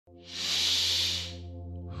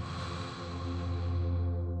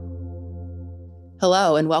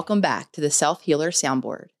Hello, and welcome back to the Self-Healer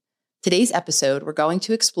Soundboard. Today's episode, we're going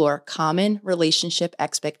to explore common relationship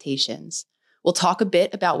expectations. We'll talk a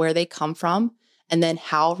bit about where they come from and then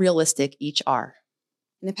how realistic each are.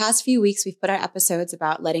 In the past few weeks, we've put out episodes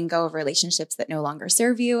about letting go of relationships that no longer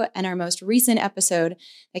serve you. And our most recent episode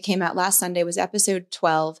that came out last Sunday was episode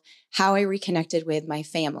 12, How I Reconnected with My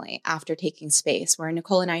Family After Taking Space, where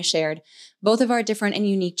Nicole and I shared both of our different and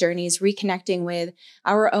unique journeys reconnecting with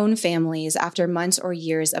our own families after months or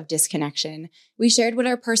years of disconnection. We shared what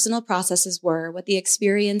our personal processes were, what the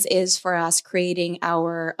experience is for us creating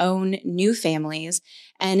our own new families,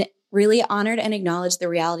 and really honored and acknowledged the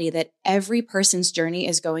reality that every person's journey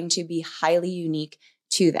is going to be highly unique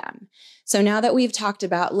to them. So now that we've talked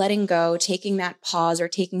about letting go, taking that pause or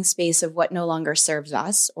taking space of what no longer serves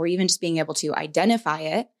us, or even just being able to identify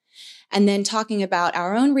it, and then talking about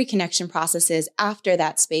our own reconnection processes after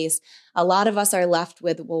that space, a lot of us are left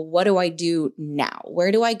with, well, what do I do now?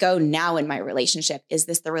 Where do I go now in my relationship? Is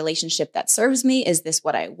this the relationship that serves me? Is this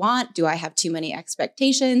what I want? Do I have too many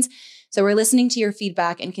expectations? So we're listening to your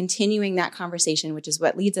feedback and continuing that conversation, which is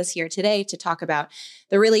what leads us here today to talk about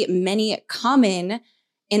the really many common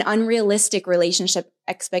and unrealistic relationship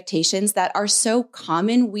expectations that are so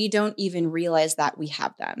common, we don't even realize that we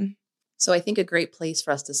have them. So I think a great place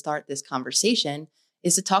for us to start this conversation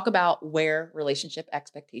is to talk about where relationship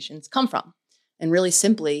expectations come from. And really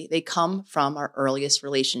simply, they come from our earliest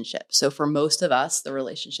relationships. So for most of us, the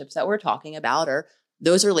relationships that we're talking about are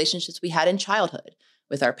those relationships we had in childhood,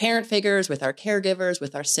 with our parent figures, with our caregivers,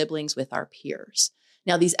 with our siblings, with our peers.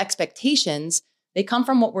 Now, these expectations, they come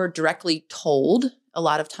from what we're directly told. A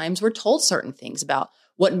lot of times we're told certain things about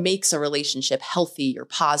what makes a relationship healthy or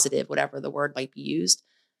positive, whatever the word might be used.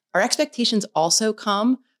 Our expectations also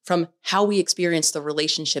come from how we experience the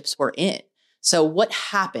relationships we're in. So what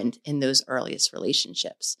happened in those earliest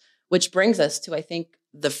relationships? Which brings us to, I think,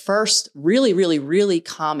 the first really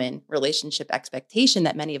common relationship expectation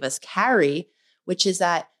that many of us carry, which is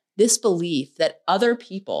that this belief that other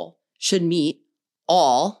people should meet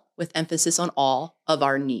all, with emphasis on all, of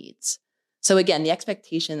our needs. So again, the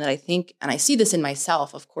expectation that I think, and I see this in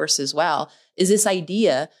myself, of course, as well, is this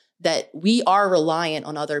idea that we are reliant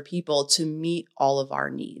on other people to meet all of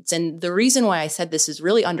our needs. And the reason why I said this is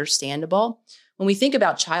really understandable. When we think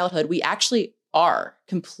about childhood, we actually are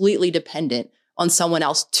completely dependent on someone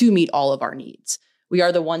else to meet all of our needs. We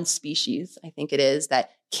are the one species, I think it is,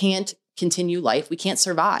 that can't continue life. We can't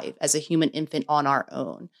survive as a human infant on our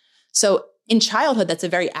own. So in childhood, that's a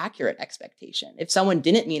very accurate expectation. If someone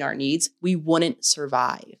didn't meet our needs, we wouldn't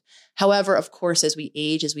survive. However, of course, as we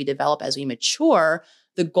age, as we develop, as we mature,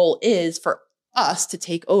 the goal is for us to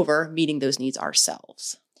take over meeting those needs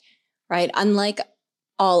ourselves. Right. Unlike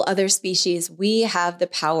all other species, we have the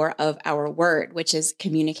power of our word, which is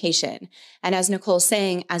communication. And as Nicole's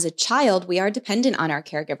saying, as a child, we are dependent on our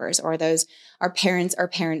caregivers or those, our parents or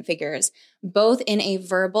parent figures, both in a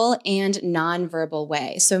verbal and nonverbal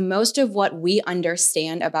way. So most of what we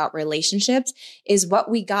understand about relationships is what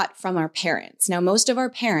we got from our parents. Now, most of our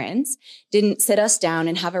parents didn't sit us down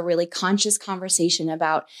and have a really conscious conversation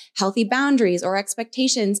about healthy boundaries or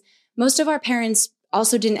expectations. Most of our parents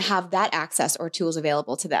also didn't have that access or tools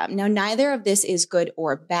available to them. Now, neither of this is good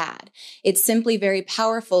or bad. It's simply very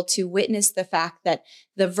powerful to witness the fact that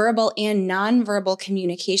the verbal and nonverbal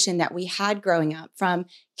communication that we had growing up from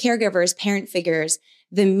caregivers, parent figures,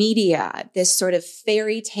 the media, this sort of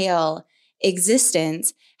fairy tale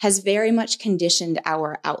existence has very much conditioned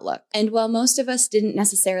our outlook. And while most of us didn't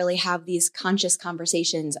necessarily have these conscious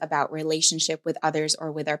conversations about relationship with others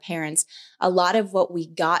or with our parents, a lot of what we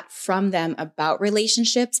got from them about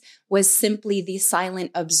relationships was simply the silent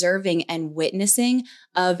observing and witnessing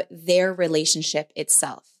of their relationship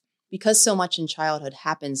itself. Because so much in childhood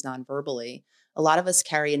happens non-verbally, a lot of us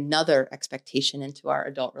carry another expectation into our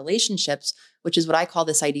adult relationships, which is what I call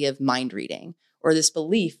this idea of mind reading, or this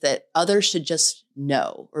belief that others should just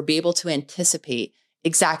know or be able to anticipate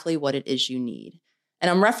exactly what it is you need. And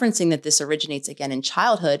I'm referencing that this originates again in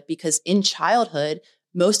childhood because in childhood,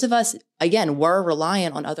 most of us, again, were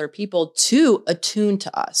reliant on other people to attune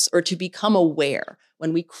to us or to become aware.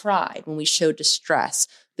 When we cried, when we showed distress,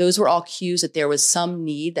 those were all cues that there was some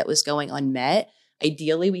need that was going unmet.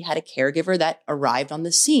 Ideally, we had a caregiver that arrived on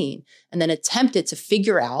the scene and then attempted to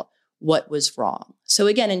figure out what was wrong. So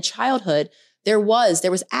again, in childhood, there was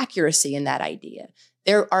accuracy in that idea.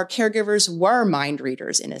 Our caregivers were mind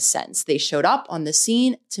readers in a sense. They showed up on the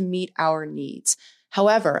scene to meet our needs.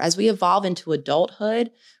 However, as we evolve into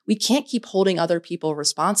adulthood, we can't keep holding other people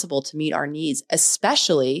responsible to meet our needs,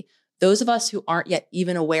 especially those of us who aren't yet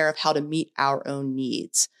even aware of how to meet our own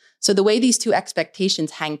needs. So the way these two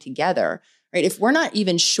expectations hang together right? If we're not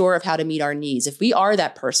even sure of how to meet our needs, if we are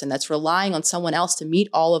that person that's relying on someone else to meet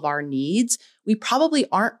all of our needs, we probably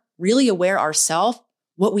aren't really aware ourselves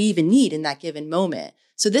what we even need in that given moment.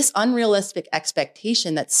 So this unrealistic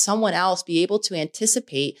expectation that someone else be able to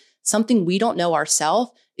anticipate something we don't know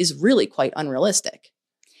ourselves is really quite unrealistic.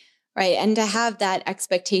 Right. And to have that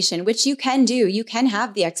expectation, which you can do, you can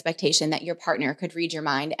have the expectation that your partner could read your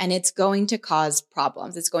mind, and it's going to cause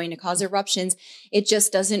problems. It's going to cause eruptions. It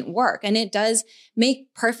just doesn't work. And it does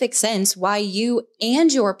make perfect sense why you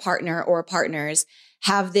and your partner or partners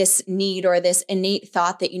have this need or this innate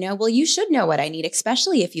thought that, well, you should know what I need,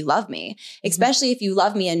 especially if you love me, especially if you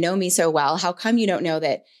love me and know me so well. How come you don't know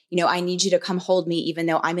that, I need you to come hold me, even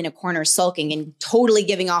though I'm in a corner sulking and totally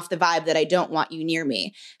giving off the vibe that I don't want you near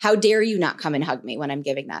me? How dare you not come and hug me when I'm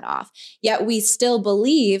giving that off? Yet we still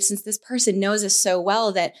believe, since this person knows us so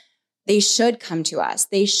well, that they should come to us.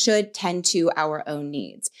 They should tend to our own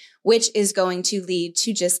needs, which is going to lead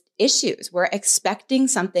to just issues. We're expecting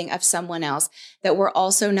something of someone else that we're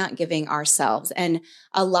also not giving ourselves. And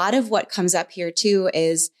a lot of what comes up here too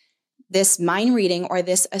is this mind reading or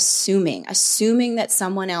this assuming that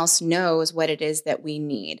someone else knows what it is that we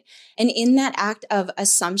need. And in that act of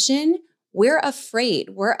assumption, we're afraid.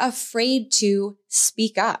 We're afraid to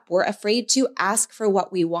speak up. We're afraid to ask for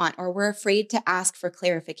what we want, or we're afraid to ask for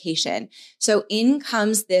clarification. So in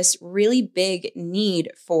comes this really big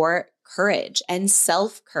need for courage and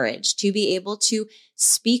self-courage to be able to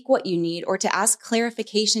speak what you need or to ask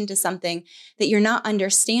clarification to something that you're not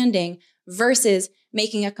understanding versus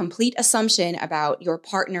making a complete assumption about your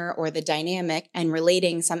partner or the dynamic and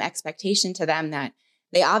relating some expectation to them that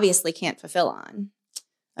they obviously can't fulfill on.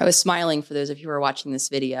 I was smiling for those of you who are watching this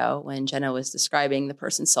video when Jenna was describing the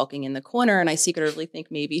person sulking in the corner, and I secretly think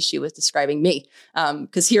maybe she was describing me,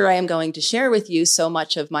 because here I am going to share with you so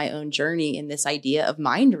much of my own journey in this idea of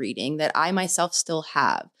mind reading that I myself still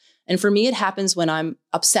have. And for me, it happens when I'm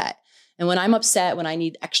upset. And when I'm upset, when I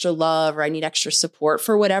need extra love or I need extra support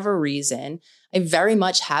for whatever reason, I very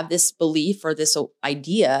much have this belief or this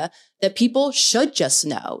idea that people should just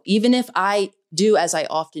know, even if I do as I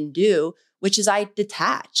often do, which is I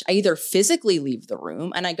detach. I either physically leave the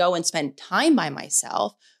room and I go and spend time by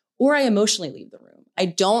myself, or I emotionally leave the room. I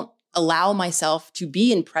don't allow myself to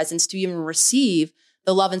be in presence to even receive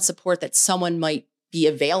the love and support that someone might be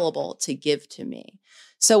available to give to me.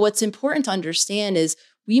 So what's important to understand is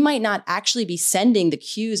we might not actually be sending the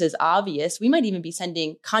cues as obvious. We might even be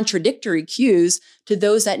sending contradictory cues to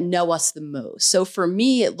those that know us the most. So for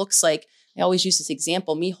me, it looks like, I always use this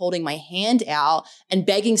example, me holding my hand out and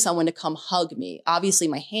begging someone to come hug me. Obviously,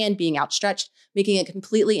 my hand being outstretched, making it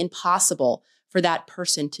completely impossible for that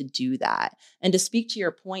person to do that. And to speak to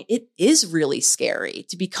your point, it is really scary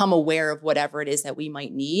to become aware of whatever it is that we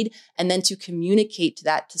might need and then to communicate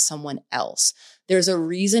that to someone else. There's a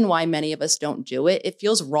reason why many of us don't do it. It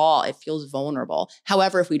feels raw. It feels vulnerable.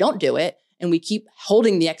 However, if we don't do it and we keep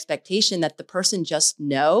holding the expectation that the person just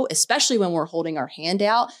know, especially when we're holding our hand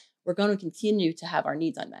out, we're going to continue to have our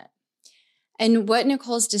needs unmet. And what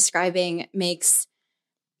Nicole's describing makes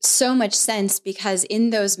so much sense, because in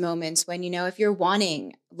those moments when, if you're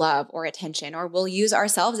wanting love or attention, or we'll use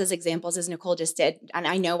ourselves as examples, as Nicole just did, and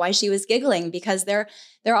I know why she was giggling, because there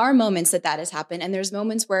are moments that has happened, and there's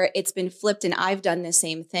moments where it's been flipped, and I've done the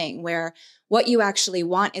same thing, where what you actually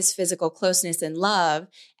want is physical closeness and love,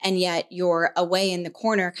 and yet you're away in the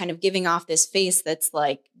corner kind of giving off this face that's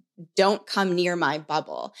like, don't come near my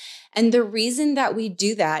bubble. And the reason that we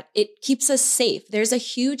do that, it keeps us safe. There's a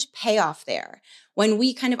huge payoff there. When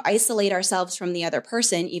we kind of isolate ourselves from the other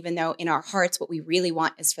person, even though in our hearts, what we really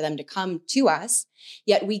want is for them to come to us,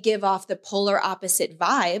 yet we give off the polar opposite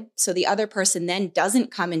vibe. So the other person then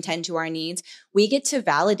doesn't come and tend to our needs. We get to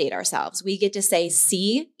validate ourselves. We get to say,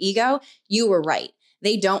 see, ego, you were right.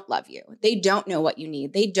 They don't love you. They don't know what you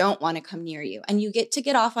need. They don't want to come near you. And you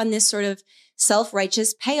get off on this sort of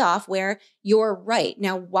self-righteous payoff where you're right.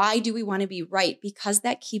 Now, why do we want to be right? Because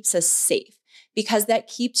that keeps us safe. Because that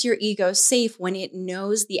keeps your ego safe when it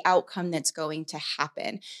knows the outcome that's going to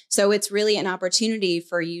happen. So it's really an opportunity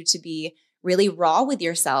for you to be really raw with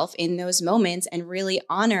yourself in those moments and really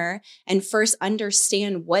honor and first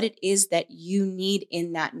understand what it is that you need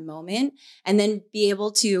in that moment, and then be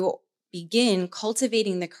able to begin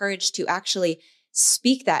cultivating the courage to actually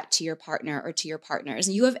speak that to your partner or to your partners.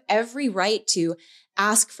 You have every right to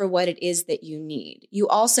ask for what it is that you need. You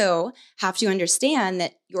also have to understand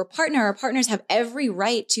that your partner or partners have every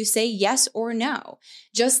right to say yes or no,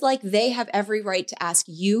 just like they have every right to ask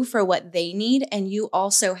you for what they need. And you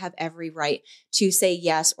also have every right to say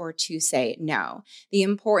yes or to say no. The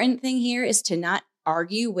important thing here is to not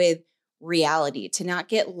argue with reality, to not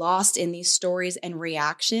get lost in these stories and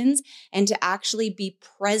reactions, and to actually be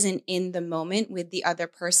present in the moment with the other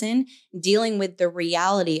person, dealing with the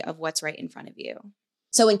reality of what's right in front of you.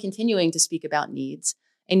 So in continuing to speak about needs,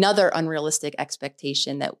 another unrealistic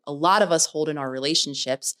expectation that a lot of us hold in our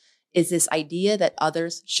relationships is this idea that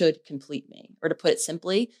others should complete me. Or to put it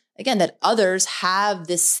simply, again, that others have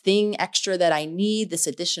this thing extra that I need, this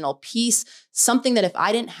additional piece, something that if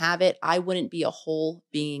I didn't have it, I wouldn't be a whole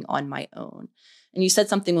being on my own. And you said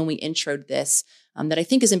something when we introed this that I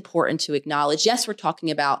think is important to acknowledge. Yes, we're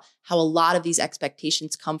talking about how a lot of these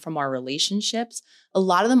expectations come from our relationships. A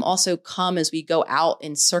lot of them also come as we go out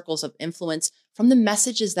in circles of influence from the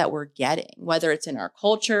messages that we're getting, whether it's in our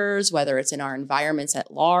cultures, whether it's in our environments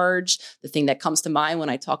at large. The thing that comes to mind when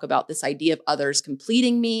I talk about this idea of others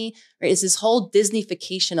completing me, right, is this whole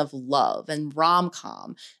Disneyfication of love and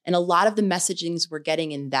rom-com. And a lot of the messagings we're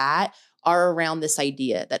getting in that are around this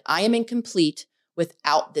idea that I am incomplete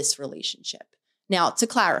without this relationship. Now, to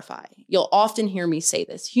clarify, you'll often hear me say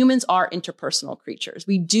this. Humans are interpersonal creatures.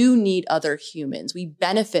 We do need other humans. We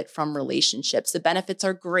benefit from relationships. The benefits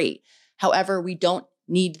are great. However, we don't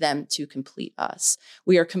need them to complete us.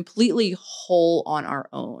 We are completely whole on our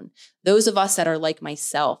own. Those of us that are like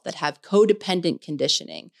myself, that have codependent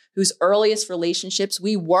conditioning, whose earliest relationships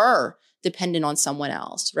we were dependent on someone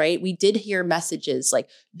else, right? We did hear messages like,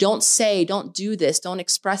 don't say, don't do this, don't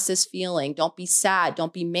express this feeling, don't be sad,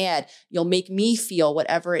 don't be mad, you'll make me feel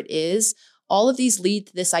whatever it is. All of these lead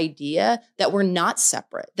to this idea that we're not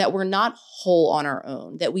separate, that we're not whole on our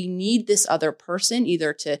own, that we need this other person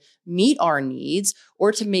either to meet our needs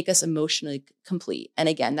or to make us emotionally complete. And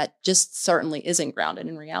again, that just certainly isn't grounded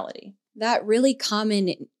in reality. That really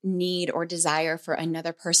common need or desire for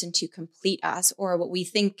another person to complete us, or what we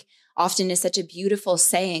think often is such a beautiful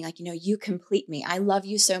saying, like, you complete me. I love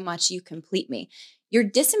you so much. You complete me. You're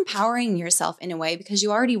disempowering yourself in a way because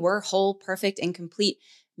you already were whole, perfect, and complete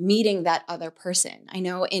meeting that other person. I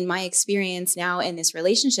know in my experience now in this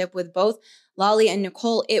relationship with both Lolly and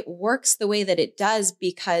Nicole, it works the way that it does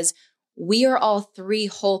because we are all three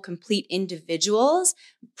whole, complete individuals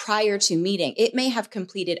prior to meeting. It may have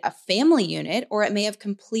completed a family unit or it may have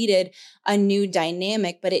completed a new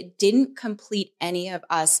dynamic, but it didn't complete any of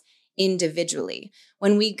us individually.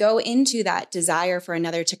 When we go into that desire for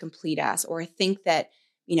another to complete us or think that,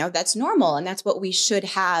 that's normal and that's what we should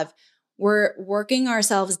have, we're working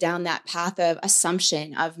ourselves down that path of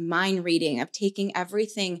assumption, of mind reading, of taking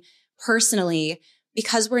everything personally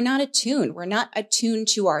because we're not attuned. We're not attuned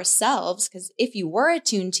to ourselves, because if you were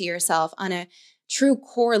attuned to yourself on a true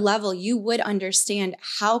core level, you would understand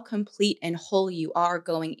how complete and whole you are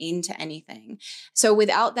going into anything. So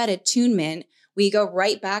without that attunement, we go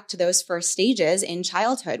right back to those first stages in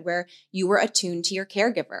childhood where you were attuned to your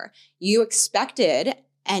caregiver. You expected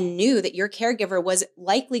and knew that your caregiver was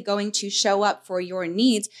likely going to show up for your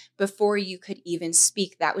needs before you could even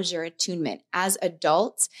speak. That was your attunement. As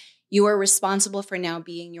adults, you are responsible for now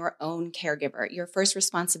being your own caregiver. Your first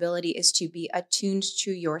responsibility is to be attuned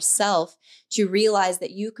to yourself, to realize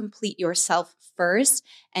that you complete yourself first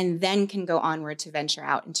and then can go onward to venture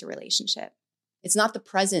out into relationship. It's not the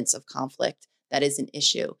presence of conflict that is an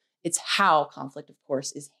issue. It's how conflict, of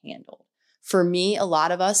course, is handled. For me, a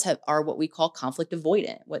lot of us are what we call conflict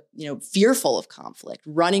avoidant, fearful of conflict,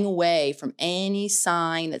 running away from any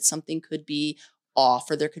sign that something could be off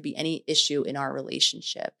or there could be any issue in our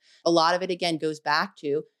relationship. A lot of it, again, goes back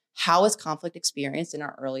to how was conflict experienced in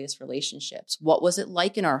our earliest relationships? What was it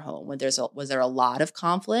like in our home? Was there a lot of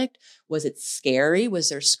conflict? Was it scary? Was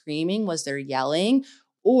there screaming? Was there yelling?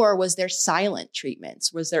 Or was there silent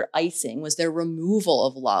treatments? Was there icing? Was there removal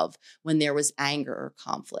of love when there was anger or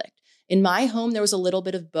conflict? In my home, there was a little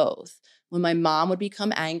bit of both. When my mom would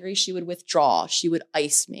become angry, she would withdraw. She would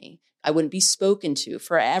ice me. I wouldn't be spoken to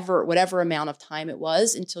forever, whatever amount of time it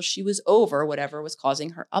was, until she was over whatever was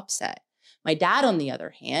causing her upset. My dad, on the other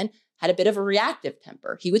hand, had a bit of a reactive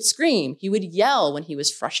temper. He would scream. He would yell when he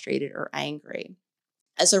was frustrated or angry.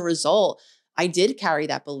 As a result, I did carry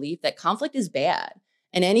that belief that conflict is bad.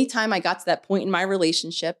 And anytime I got to that point in my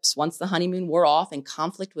relationships, once the honeymoon wore off and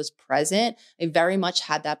conflict was present, I very much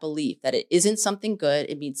had that belief that it isn't something good.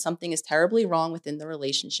 It means something is terribly wrong within the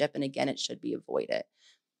relationship. And again, it should be avoided.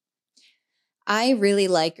 I really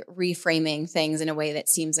like reframing things in a way that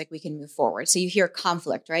seems like we can move forward. So you hear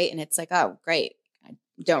conflict, right? And it's like, oh, great.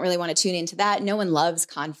 don't really want to tune into that. No one loves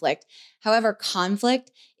conflict. However,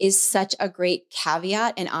 conflict is such a great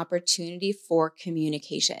caveat and opportunity for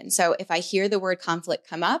communication. So if I hear the word conflict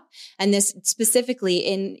come up, and this specifically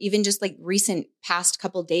in even just like recent past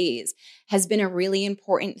couple days has been a really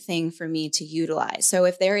important thing for me to utilize. So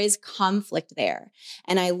if there is conflict there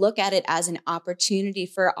and I look at it as an opportunity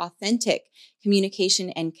for authentic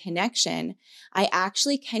communication and connection, I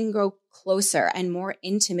actually can grow closer and more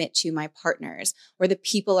intimate to my partners or the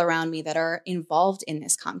people around me that are involved in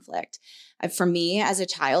this conflict. For me as a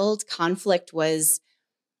child, conflict was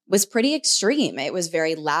pretty extreme. It was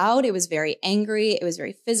very loud. It was very angry. It was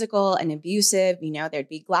very physical and abusive. There'd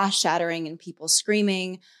be glass shattering and people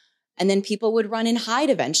screaming. And then people would run and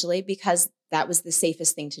hide eventually because that was the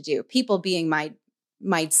safest thing to do. People being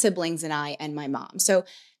my siblings and I and my mom. So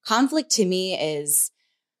conflict to me is,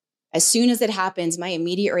 as soon as it happens, my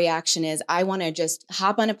immediate reaction is I want to just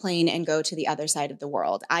hop on a plane and go to the other side of the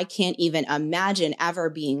world. I can't even imagine ever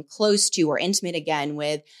being close to or intimate again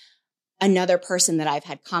with another person that I've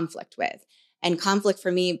had conflict with. And conflict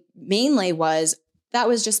for me mainly that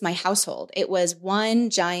was just my household. It was one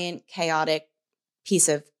giant chaotic piece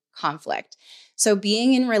of conflict. So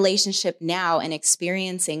being in relationship now and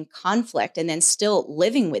experiencing conflict and then still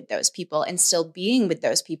living with those people and still being with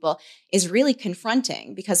those people is really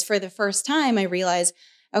confronting, because for the first time I realized,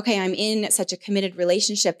 okay, I'm in such a committed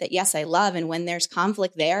relationship that yes, I love. And when there's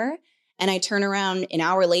conflict there and I turn around an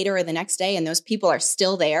hour later or the next day and those people are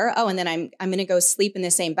still there, and then I'm going to go sleep in the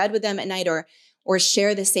same bed with them at night or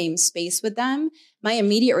share the same space with them, my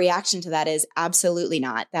immediate reaction to that is absolutely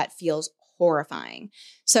not. That feels horrifying.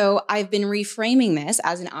 So I've been reframing this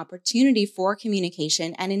as an opportunity for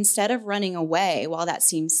communication. And instead of running away while that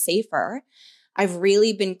seems safer, I've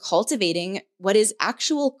really been cultivating what is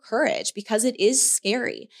actual courage, because it is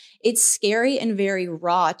scary. It's scary and very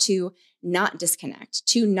raw to not disconnect,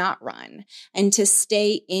 to not run, and to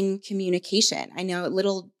stay in communication. I know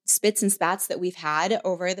little spits and spats that we've had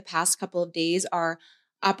over the past couple of days are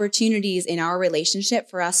opportunities in our relationship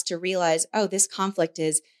for us to realize, oh, this conflict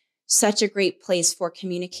is such a great place for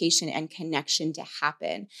communication and connection to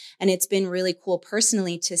happen. And it's been really cool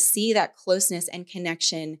personally to see that closeness and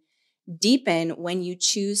connection deepen when you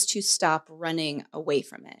choose to stop running away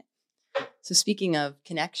from it. So speaking of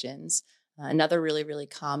connections, another really, really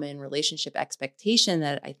common relationship expectation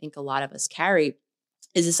that I think a lot of us carry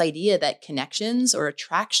is this idea that connections or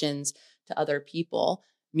attractions to other people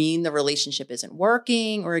mean the relationship isn't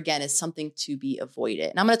working, or again, is something to be avoided.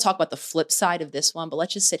 And I'm going to talk about the flip side of this one, but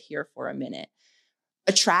let's just sit here for a minute.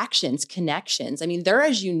 Attractions, connections, I mean, they're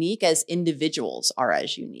as unique as individuals are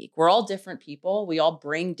as unique. We're all different people. We all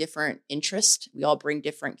bring different interests. We all bring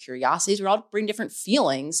different curiosities. We all bring different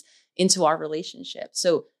feelings into our relationship.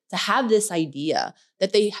 So to have this idea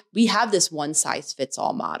that we have this one size fits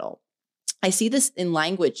all model, I see this in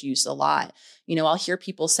language use a lot. I'll hear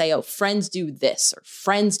people say, oh, friends do this, or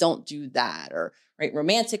friends don't do that, or right,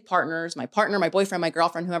 romantic partners, my partner, my boyfriend, my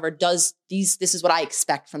girlfriend, whoever does these, this is what I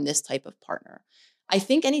expect from this type of partner. I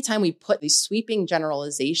think anytime we put these sweeping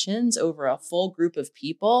generalizations over a full group of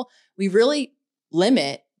people, we really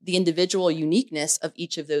limit the individual uniqueness of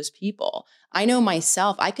each of those people. I know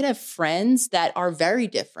myself, I could have friends that are very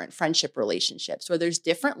different friendship relationships where there's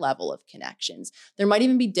different level of connections. There might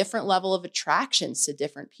even be different level of attractions to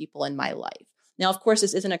different people in my life. Now, of course,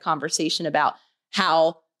 this isn't a conversation about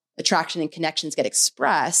how attraction and connections get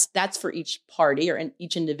expressed. That's for each party or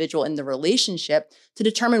each individual in the relationship to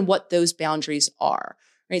determine what those boundaries are,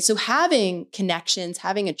 right? So having connections,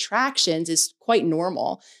 having attractions is quite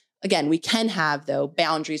normal. Again, we can have, though,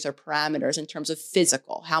 boundaries or parameters in terms of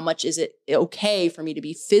physical. How much is it okay for me to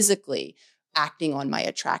be physically acting on my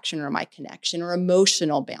attraction or my connection, or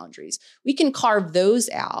emotional boundaries? We can carve those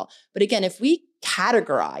out. But again, if we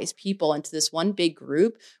categorize people into this one big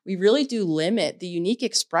group, we really do limit the unique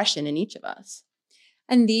expression in each of us.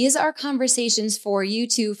 And these are conversations for you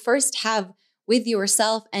to first have with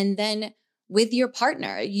yourself and then with your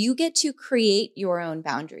partner. You get to create your own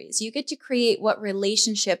boundaries. You get to create what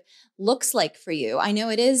relationship looks like for you. I know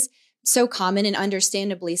it is so common, and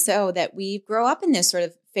understandably so, that we grow up in this sort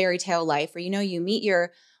of fairy tale life where, you meet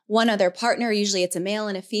your one other partner. Usually it's a male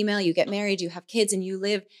and a female. You get married, you have kids, and you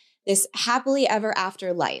live this happily ever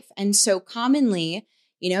after life. And so commonly,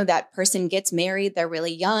 that person gets married, they're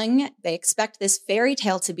really young, they expect this fairy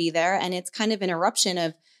tale to be there. And it's kind of an eruption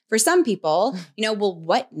of, for some people, well,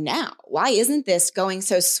 what now? Why isn't this going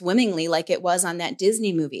so swimmingly like it was on that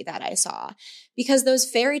Disney movie that I saw? Because those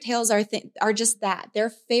fairy tales are just that. They're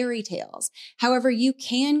fairy tales. However, you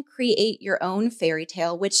can create your own fairy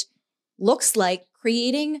tale, which looks like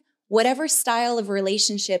creating whatever style of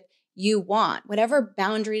relationship you want, whatever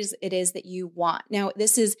boundaries it is that you want. Now,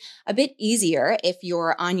 this is a bit easier if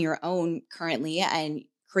you're on your own currently and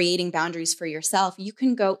creating boundaries for yourself. You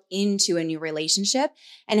can go into a new relationship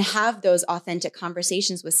and have those authentic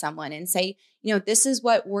conversations with someone and say, this is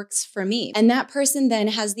what works for me. And that person then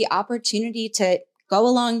has the opportunity to go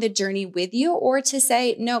along the journey with you, or to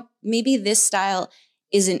say, no, maybe this style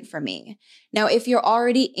isn't for me. Now, if you're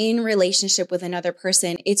already in relationship with another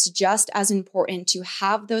person, it's just as important to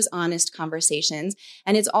have those honest conversations.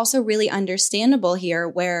 And it's also really understandable here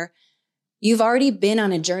where you've already been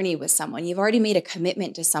on a journey with someone. You've already made a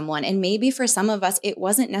commitment to someone. And maybe for some of us, it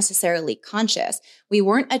wasn't necessarily conscious. We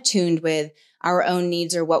weren't attuned with our own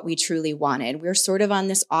needs or what we truly wanted. We're sort of on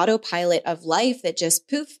this autopilot of life that just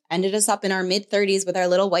poof, ended us up in our mid-30s with our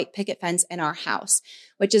little white picket fence in our house,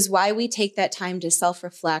 which is why we take that time to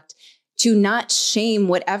self-reflect, to not shame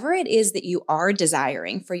whatever it is that you are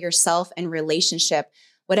desiring for yourself and relationship,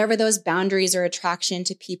 whatever those boundaries or attraction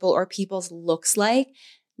to people or people's looks like.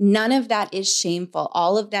 None of that is shameful.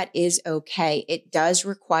 All of that is okay. It does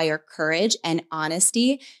require courage and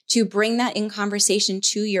honesty to bring that in conversation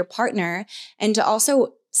to your partner, and to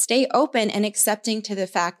also stay open and accepting to the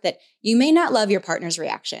fact that you may not love your partner's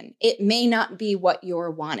reaction. It may not be what you're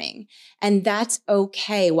wanting. And that's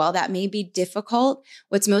okay. While that may be difficult,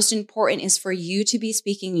 what's most important is for you to be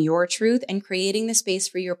speaking your truth and creating the space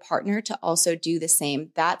for your partner to also do the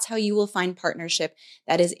same. That's how you will find partnership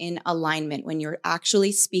that is in alignment, when you're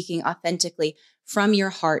actually speaking authentically from your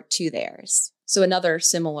heart to theirs. So another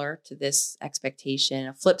similar to this expectation,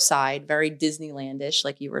 a flip side, very Disneylandish,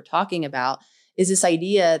 like you were talking about, is this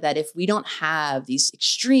idea that if we don't have these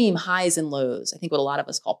extreme highs and lows, I think what a lot of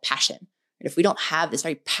us call passion, and if we don't have this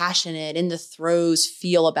very passionate, in the throes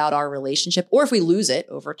feel about our relationship, or if we lose it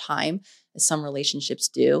over time, as some relationships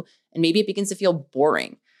do, and maybe it begins to feel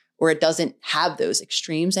boring, or it doesn't have those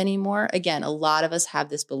extremes anymore. Again, a lot of us have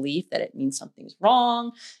this belief that it means something's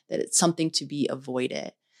wrong, that it's something to be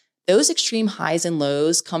avoided. Those extreme highs and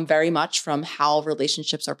lows come very much from how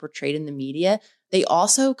relationships are portrayed in the media. They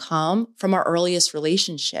also come from our earliest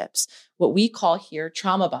relationships, what we call here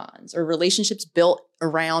trauma bonds, or relationships built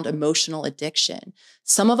around emotional addiction.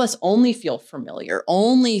 Some of us only feel familiar,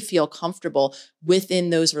 only feel comfortable within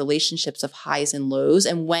those relationships of highs and lows.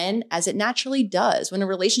 And when, as it naturally does, when a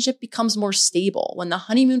relationship becomes more stable, when the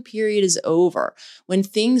honeymoon period is over, when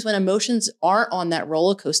emotions aren't on that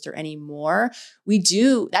roller coaster anymore,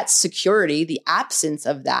 that security, the absence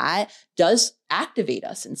of that does activate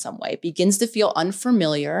us in some way. It begins to feel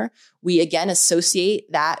unfamiliar. We again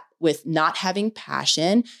associate that with not having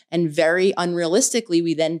passion, and very unrealistically,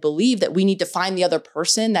 we then believe that we need to find the other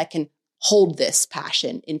person that can hold this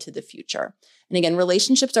passion into the future. And again,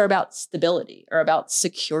 relationships are about stability, or about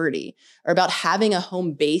security, or about having a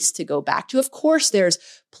home base to go back to. Of course, there's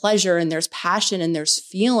pleasure and there's passion and there's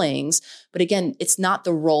feelings, but again, it's not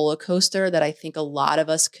the roller coaster that I think a lot of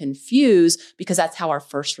us confuse, because that's how our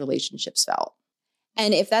first relationships felt.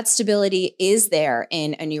 And if that stability is there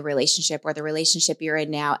in a new relationship, or the relationship you're in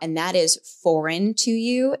now, and that is foreign to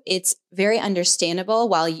you, it's very understandable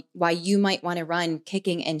why you might want to run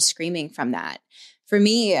kicking and screaming from that. For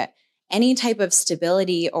me, any type of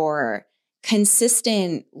stability or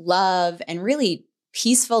consistent love and really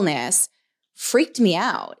peacefulness freaked me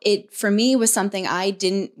out. It, for me, was something I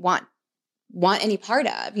didn't want any part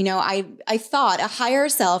of. I thought a higher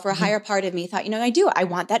self, or a higher part of me thought, I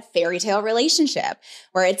want that fairy tale relationship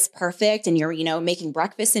where it's perfect and you're, making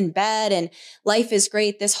breakfast in bed and life is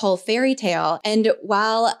great, this whole fairy tale. And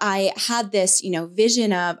while I had this,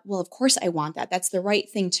 vision of, well, of course I want that. That's the right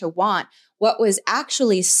thing to want. What was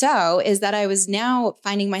actually so is that I was now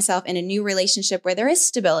finding myself in a new relationship where there is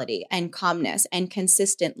stability and calmness and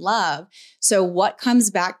consistent love. So what comes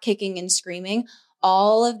back kicking and screaming?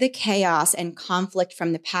 All of the chaos and conflict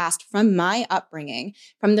from the past, from my upbringing,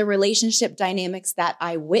 from the relationship dynamics that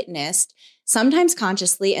I witnessed, sometimes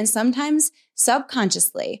consciously and sometimes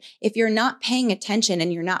subconsciously. If you're not paying attention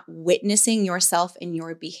and you're not witnessing yourself and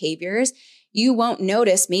your behaviors, you won't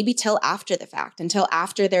notice maybe till after the fact, until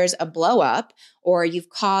after there's a blow up, or you've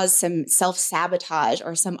caused some self-sabotage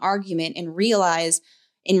or some argument, and realize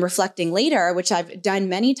in reflecting later, which I've done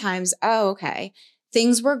many times, oh, okay,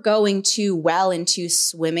 things were going too well and too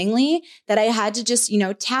swimmingly that I had to just,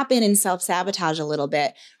 tap in and self-sabotage a little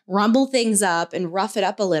bit, rumble things up and rough it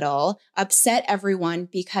up a little, upset everyone,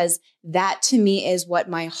 because that to me is what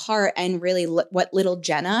my heart and really what little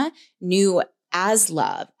Jenna knew as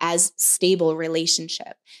love, as stable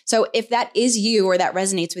relationship. So if that is you, or that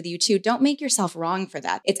resonates with you too, don't make yourself wrong for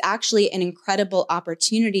that. It's actually an incredible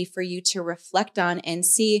opportunity for you to reflect on and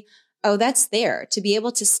see, oh, that's there, to be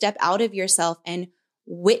able to step out of yourself and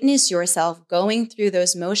witness yourself going through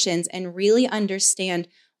those motions and really understand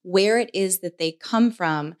where it is that they come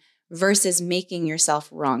from versus making yourself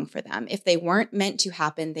wrong for them. If they weren't meant to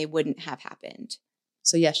happen, they wouldn't have happened.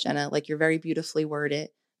 So yes, Jenna, like you're very beautifully worded.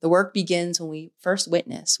 The work begins when we first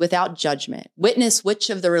witness without judgment. Witness which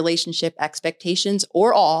of the relationship expectations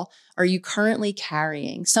or all are you currently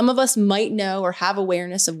carrying. Some of us might know or have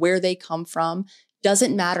awareness of where they come from.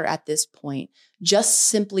 Doesn't matter at this point. Just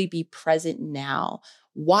simply be present now.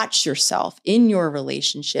 Watch yourself in your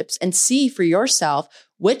relationships and see for yourself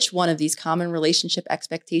which one of these common relationship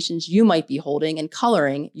expectations you might be holding and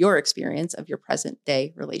coloring your experience of your present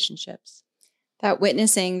day relationships. That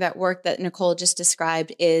witnessing, that work that Nicole just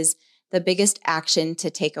described is the biggest action to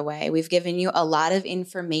take away. We've given you a lot of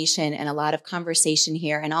information and a lot of conversation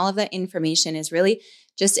here, and all of that information is really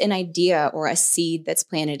just an idea or a seed that's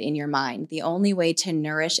planted in your mind. The only way to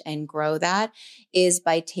nourish and grow that is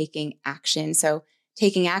by taking action. So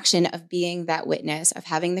taking action of being that witness, of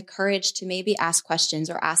having the courage to maybe ask questions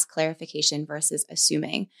or ask clarification versus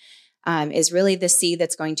assuming, is really the seed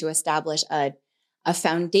that's going to establish a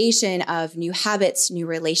foundation of new habits, new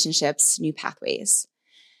relationships, new pathways.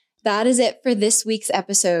 That is it for this week's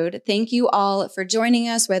episode. Thank you all for joining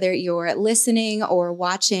us, whether you're listening or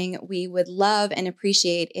watching. We would love and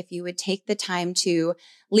appreciate if you would take the time to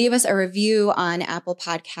leave us a review on Apple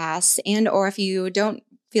Podcasts, and or if you don't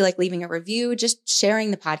feel like leaving a review, just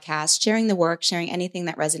sharing the podcast, sharing the work, sharing anything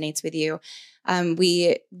that resonates with you.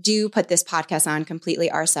 We do put this podcast on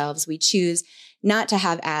completely ourselves. We choose not to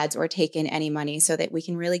have ads or take in any money so that we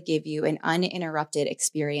can really give you an uninterrupted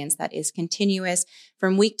experience that is continuous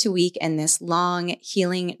from week to week in this long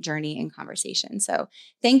healing journey and conversation. So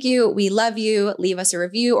thank you. We love you. Leave us a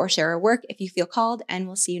review or share our work if you feel called, and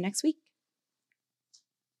we'll see you next week.